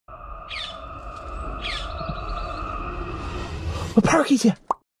The parakeet's here.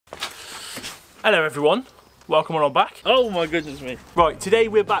 Hello everyone, welcome on back. Oh my goodness me. Right, today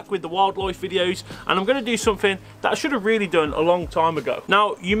we're back with the wildlife videos and I'm going to do something that I should have really done a long time ago.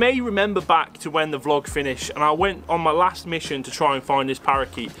 Now, you may remember back to when the vlog finished and I went on my last mission to try and find this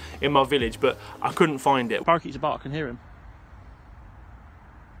parakeet in my village, but I couldn't find it. Parakeet's about, I can hear him.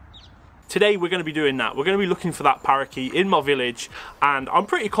 Today we're going to be doing that. We're going to be looking for that parakeet in my village and I'm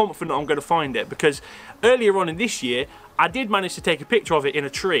pretty confident I'm going to find it because earlier on in this year I did manage to take a picture of it in a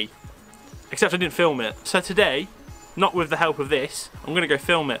tree, except I didn't film it. So today, not with the help of this, I'm going to go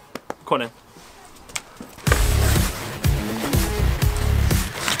film it. Come on in.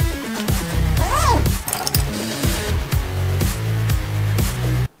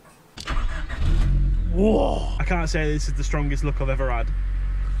 Whoa! I can't say this is the strongest look I've ever had.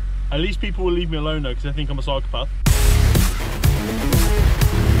 At least people will leave me alone though, because they think I'm a psychopath.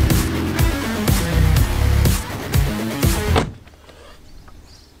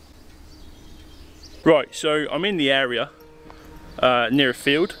 Right, so I'm in the area near a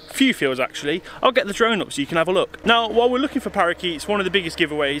field, a few fields actually. I'll get the drone up so you can have a look. Now, while we're looking for parakeets, one of the biggest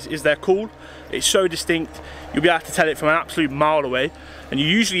giveaways is their call. It's so distinct, you'll be able to tell it from an absolute mile away, and you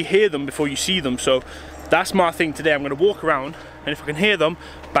usually hear them before you see them, so that's my thing today. I'm going to walk around, and if I can hear them,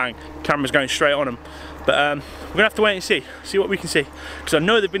 bang, camera's going straight on them. But we're going to have to wait and see what we can see, because I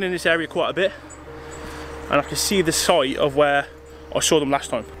know they've been in this area quite a bit, and I can see the site of where I saw them last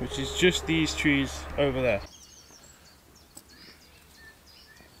time, which is just these trees over there.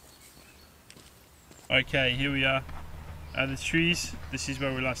 Okay, here we are at the trees. This is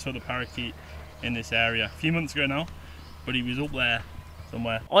where we last saw the parakeet in this area. A few months ago now, but he was up there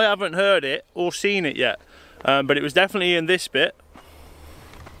somewhere. I haven't heard it or seen it yet, but it was definitely in this bit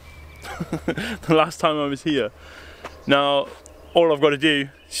the last time I was here. Now, all I've got to do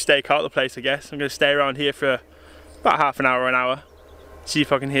is stake out the place, I guess. I'm going to stay around here for about half an hour or an hour. See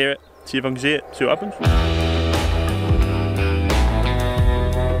if I can hear it, see if I can see it, see what happens.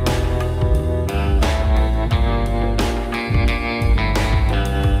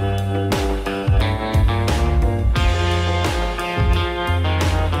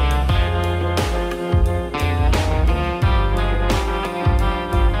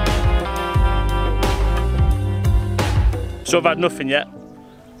 So I've had nothing yet,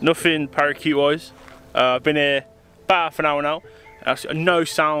 nothing parakeet wise. I've been here about half an hour now. No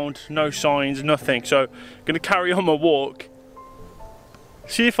sound, no signs, nothing. So I'm going to carry on my walk,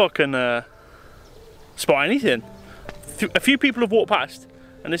 see if I can spot anything. A few people have walked past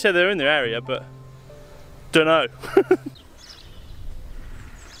and they said they're in their area, but don't know.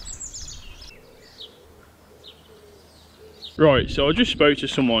 Right, so I just spoke to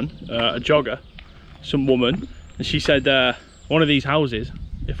someone, a jogger, some woman, and she said one of these houses,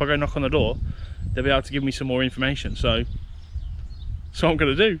 if I go knock on the door, they'll be able to give me some more information. So that's what I'm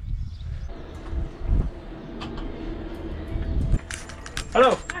going to do.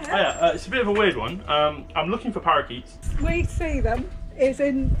 Hello. Hiya. It's a bit of a weird one. I'm looking for parakeets. We see them is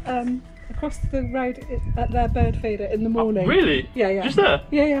in across the road at their bird feeder in the morning. Oh, really? Yeah, yeah. Just there?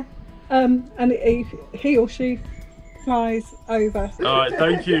 Yeah, yeah. And he or she flies over. Alright,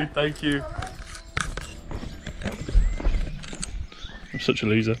 thank you, thank you. I'm such a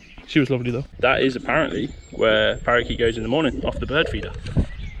loser. She was lovely though. That is apparently where parakeet goes in the morning, off the bird feeder.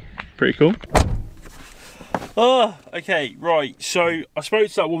 Pretty cool. Oh, okay, right. So I spoke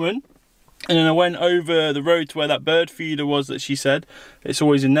to that woman and then I went over the road to where that bird feeder was that she said. It's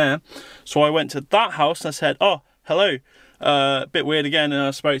always in there. So I went to that house and I said, oh, hello. A bit weird again, and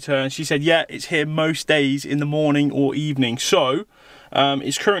I spoke to her and she said, yeah, it's here most days in the morning or evening. So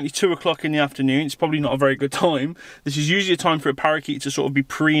it's currently 2 o'clock in the afternoon. It's probably not a very good time. This is usually a time for a parakeet to sort of be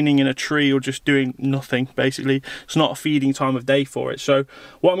preening in a tree or just doing nothing, basically. It's not a feeding time of day for it. So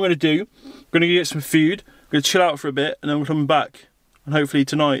what I'm going to do, I'm going to get some food, I'm going to chill out for a bit, and then we're coming back. And hopefully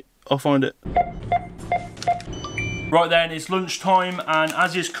tonight I'll find it. Right then, it's lunchtime, and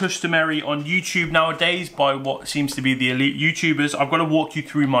as is customary on YouTube nowadays by what seems to be the elite YouTubers, I've got to walk you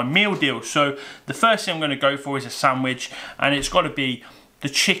through my meal deal. So the first thing I'm going to go for is a sandwich, and it's got to be the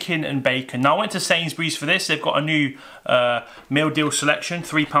chicken and bacon. Now I went to Sainsbury's for this. They've got a new meal deal selection,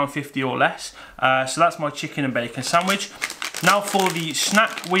 £3.50 or less. So that's my chicken and bacon sandwich. Now for the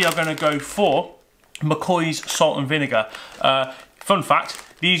snack, we are going to go for McCoy's salt and vinegar. Fun fact,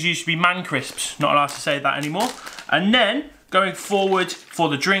 these used to be Man Crisps, not allowed to say that anymore. And then, going forward for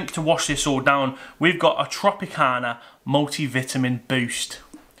the drink to wash this all down, we've got a Tropicana multivitamin boost.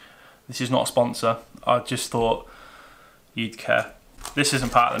 This is not a sponsor, I just thought you'd care. This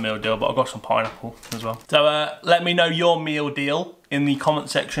isn't part of the meal deal, but I've got some pineapple as well. So let me know your meal deal in the comment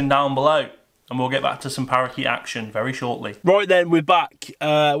section down below. and we'll get back to some parakeet action very shortly. Right then, we're back.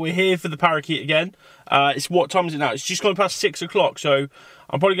 We're here for the parakeet again. It's what time is it now? It's just gone past 6 o'clock, so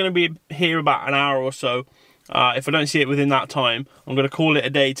I'm probably going to be here about an hour or so. If I don't see it within that time, I'm going to call it a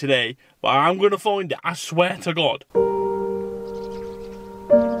day today. But I'm going to find it, I swear to God.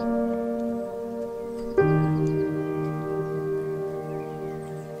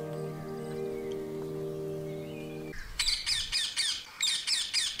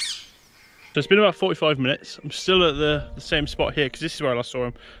 So it's been about 45 minutes. I'm still at the same spot here because this is where I last saw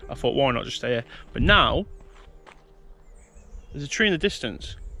him. I thought, why not just stay here? But now, there's a tree in the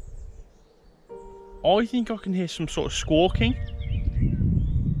distance. I think I can hear some sort of squawking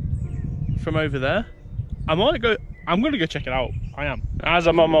from over there. I'm gonna go check it out. I am. As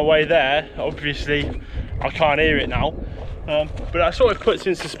I'm on my way there, obviously, I can't hear it now. But that sort of puts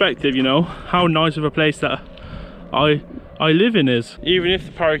into perspective, you know, how nice of a place that I live in is. Even if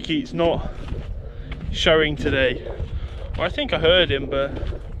the parakeet's not showing today. Well, I think I heard him, but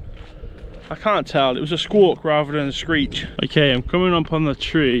I can't tell. It was a squawk rather than a screech. Okay, I'm coming up on the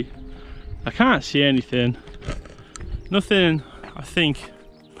tree. I can't see anything. Nothing, I think,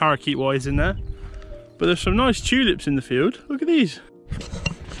 parakeet wise in there. But there's some nice tulips in the field. Look at these.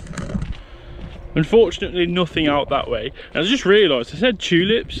 Unfortunately, nothing out that way. And I just realised I said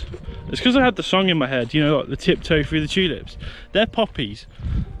tulips. It's because I had the song in my head, you know, like the tiptoe through the tulips. They're poppies.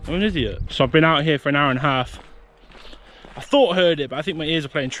 I'm an idiot. So I've been out here for an hour and a half. I thought I heard it, but I think my ears are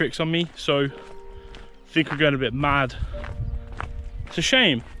playing tricks on me. So I think I'm going a bit mad. It's a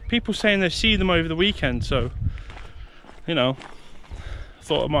shame. People saying they see them over the weekend, so, you know, I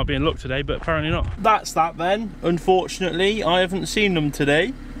thought I might be in luck today, but apparently not. That's that then. Unfortunately, I haven't seen them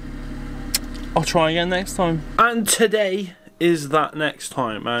today. I'll try again next time. And today is that next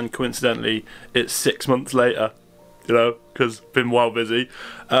time, and coincidentally it's 6 months later, you know, because been well busy.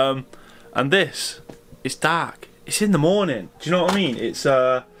 And this, it's dark, it's in the morning, do you know what I mean? It's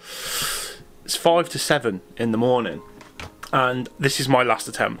 5 to 7 in the morning, and this is my last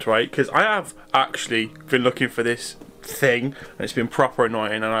attempt, right? Because I have actually been looking for this thing and it's been proper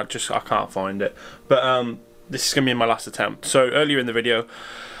annoying, and I can't find it. But this is gonna be my last attempt. So earlier in the video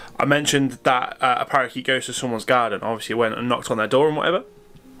I mentioned that a parakeet goes to someone's garden. Obviously, went and knocked on their door and whatever.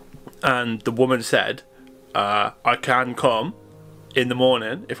 And the woman said, I can come in the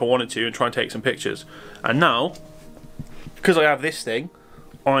morning if I wanted to and try and take some pictures. And now, because I have this thing,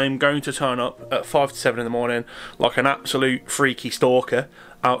 I'm going to turn up at 5 to 7 in the morning like an absolute freaky stalker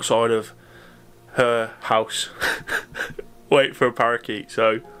outside of her house. Wait for a parakeet.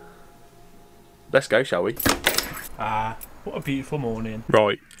 So, let's go, shall we? What a beautiful morning.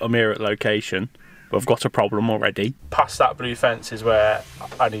 Right, I'm here at location. I've got a problem already. Past that blue fence is where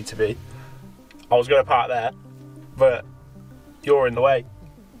I need to be. I was going to park there, but you're in the way.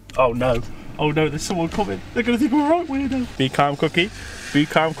 Oh no. Oh no, there's someone coming. They're going to think we're right weirdo. Be calm, Cookie. Be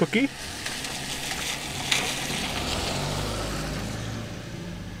calm, Cookie.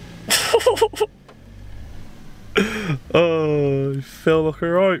 Oh, you feel like a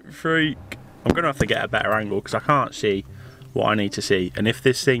right freak. I'm going to have to get a better angle because I can't see what I need to see, and if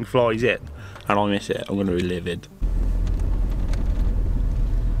this thing flies in and I miss it, I'm going to be livid.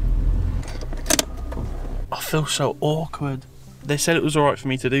 I feel so awkward. They said it was alright for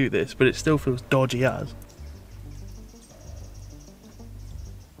me to do this, but it still feels dodgy as.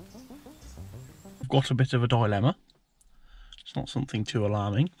 I've got a bit of a dilemma. It's not something too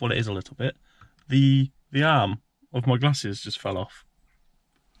alarming. Well, it is a little bit. The arm of my glasses just fell off.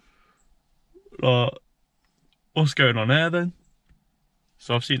 What's going on there then?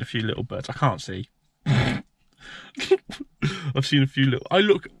 So I've seen a few little birds. I can't see. I've seen a few little.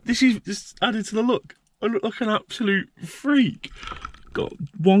 This added to the look. I look like an absolute freak. Got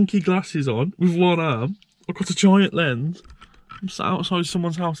wonky glasses on with one arm. I've got a giant lens. I'm sat outside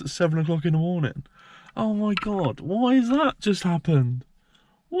someone's house at 7 o'clock in the morning. Oh my god, why has that just happened?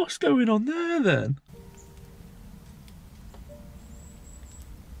 What's going on there then?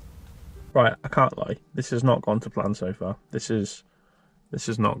 Right, I can't lie. This has not gone to plan so far. This has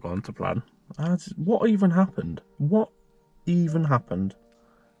not gone to plan. What even happened? What even happened?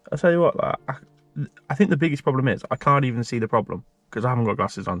 I'll tell you what, I think the biggest problem is I can't even see the problem because I haven't got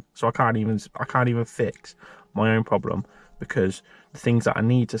glasses on. So I can't even fix my own problem because the things that I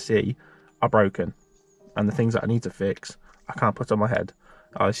need to see are broken. And the things that I need to fix, I can't put on my head.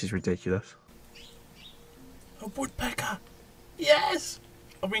 Oh, this is ridiculous. A woodpecker! Yes!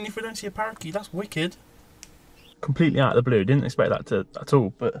 I mean, if we don't see a parakeet, that's wicked. Completely out of the blue, didn't expect that at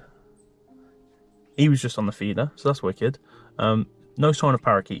all, but he was just on the feeder, so that's wicked. No sign of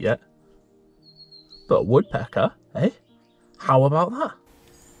parakeet yet. But a woodpecker, eh? How about that?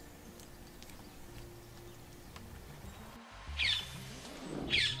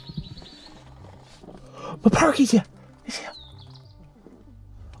 My parakeet's here. He's here.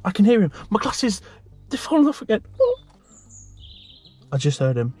 I can hear him. My glasses, they've fallen off again. Oh. I just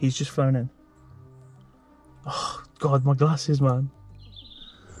heard him. He's just flown in. Oh, God, my glasses, man.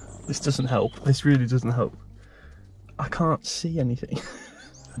 This doesn't help. This really doesn't help. I can't see anything.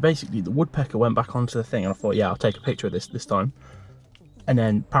 Basically, the woodpecker went back onto the thing and I thought, yeah, I'll take a picture of this time. And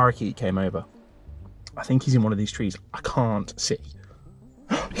then parakeet came over. I think he's in one of these trees. I can't see.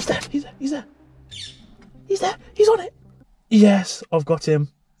 He's there, he's there, he's there. He's there, he's on it. Yes, I've got him.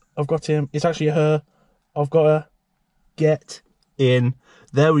 I've got him. It's actually her. I've got her. Get in.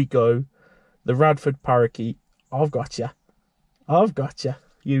 There we go. The Radford parakeet. I've got you. I've got you.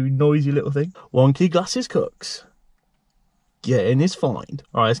 You noisy little thing. Wonky glasses cooks. Getting his find.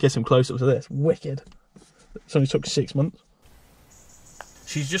 Alright, let's get some close-ups of this. Wicked. It's only took 6 months.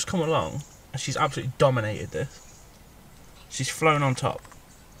 She's just come along and she's absolutely dominated this. She's flown on top.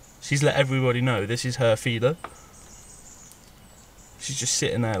 She's let everybody know this is her feeder. She's just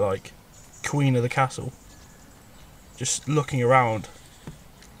sitting there like queen of the castle. Just looking around,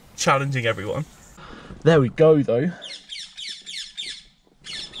 challenging everyone. There we go though.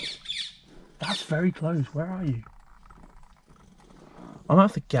 That's very close. Where are you? I might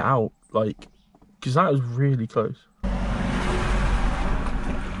have to get out, like, because that was really close.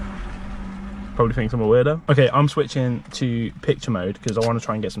 Probably thinks I'm a weirdo. Okay, I'm switching to picture mode because I want to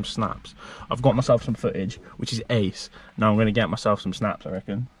try and get some snaps. I've got myself some footage, which is ace. Now I'm going to get myself some snaps, I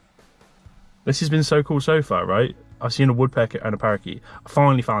reckon. This has been so cool so far, right? I've seen a woodpecker and a parakeet. I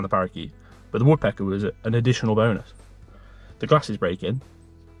finally found the parakeet, but the woodpecker was an additional bonus. The glass is breaking.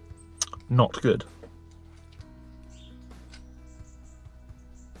 Not good.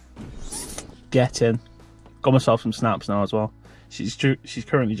 Get in. Got myself some snaps now as well. She's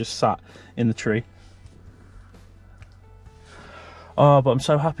currently just sat in the tree. Oh, but I'm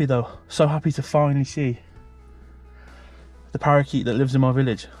so happy though. So happy to finally see the parakeet that lives in my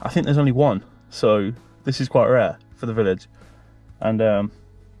village. I think there's only one, so this is quite rare for the village. And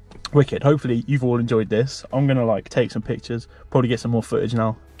wicked. Hopefully you've all enjoyed this. I'm gonna like take some pictures, probably get some more footage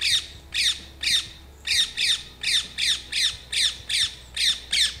now.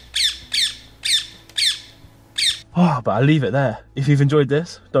 Oh, but I'll leave it there. If you've enjoyed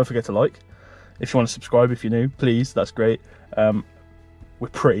this, don't forget to like. If you want to subscribe if you're new, please, that's great. We're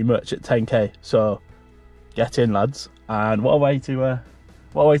pretty much at 10k, so get in, lads. And what a way to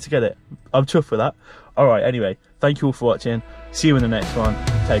get it. I'm chuffed with that. Alright, anyway, thank you all for watching. See you in the next one.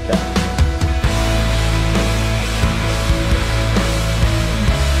 Take care.